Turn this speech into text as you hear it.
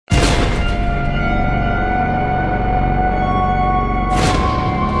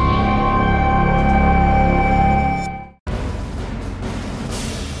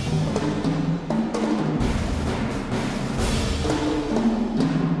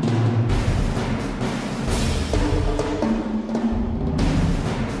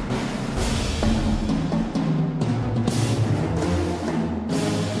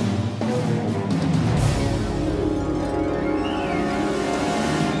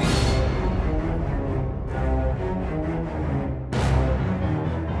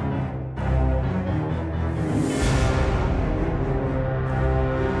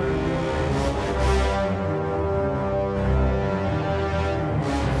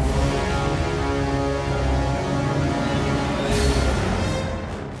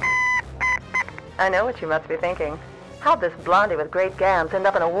I know what you must be thinking. How'd this blondie with great gams end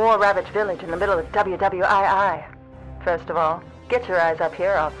up in a war-ravaged village in the middle of WWII? First of all, get your eyes up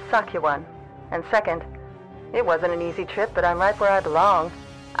here, I'll sock you one. And second, it wasn't an easy trip, but I'm right where I belong.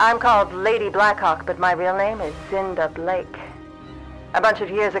 I'm called Lady Blackhawk, but my real name is Zinda Blake. A bunch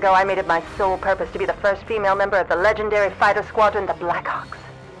of years ago, I made it my sole purpose to be the first female member of the legendary fighter squadron, the Blackhawks.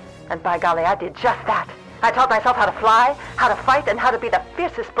 And by golly, I did just that. I taught myself how to fly, how to fight, and how to be the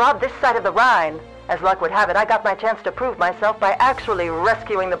fiercest broad this side of the Rhine. As luck would have it, I got my chance to prove myself by actually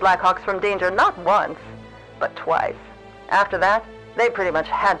rescuing the Blackhawks from danger not once, but twice. After that, they pretty much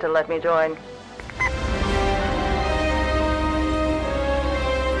had to let me join.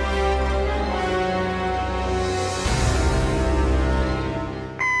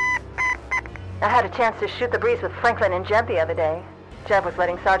 I had a chance to shoot the breeze with Franklin and Jeb the other day. Jeb was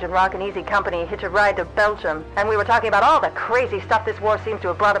letting Sergeant Rock and Easy Company hitch a ride to Belgium, and we were talking about all the crazy stuff this war seems to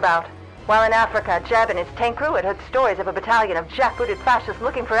have brought about. While in Africa, Jeb and his tank crew had heard stories of a battalion of jackbooted fascists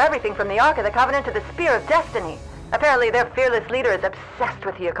looking for everything from the Ark of the Covenant to the Spear of Destiny. Apparently their fearless leader is obsessed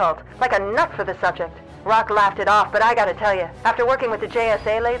with the occult, like a nut for the subject. Rock laughed it off, but I gotta tell you, after working with the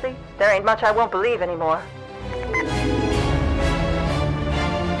JSA lately, there ain't much I won't believe anymore.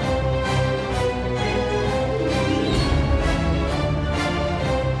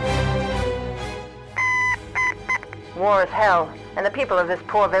 War is hell, and the people of this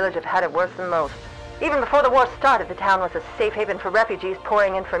poor village have had it worse than most. Even before the war started, the town was a safe haven for refugees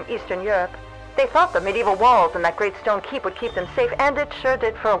pouring in from Eastern Europe. They thought the medieval walls and that great stone keep would keep them safe, and it sure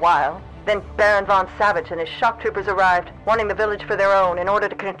did for a while. Then Baron von Savage and his shock troopers arrived, wanting the village for their own in order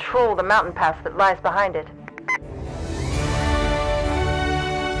to control the mountain pass that lies behind it.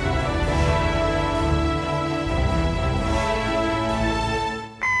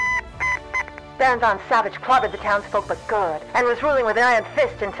 Baron von Savage clobbered the townsfolk but good, and was ruling with an iron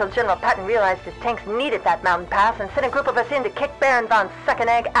fist until General Patton realized his tanks needed that mountain pass and sent a group of us in to kick Baron von Second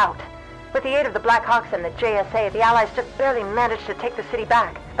Egg out. With the aid of the Blackhawks and the JSA, the Allies just barely managed to take the city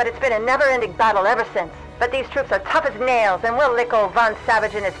back, but it's been a never-ending battle ever since. But these troops are tough as nails, and we'll lick old von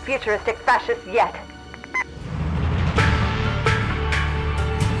Savage and his futuristic fascists yet.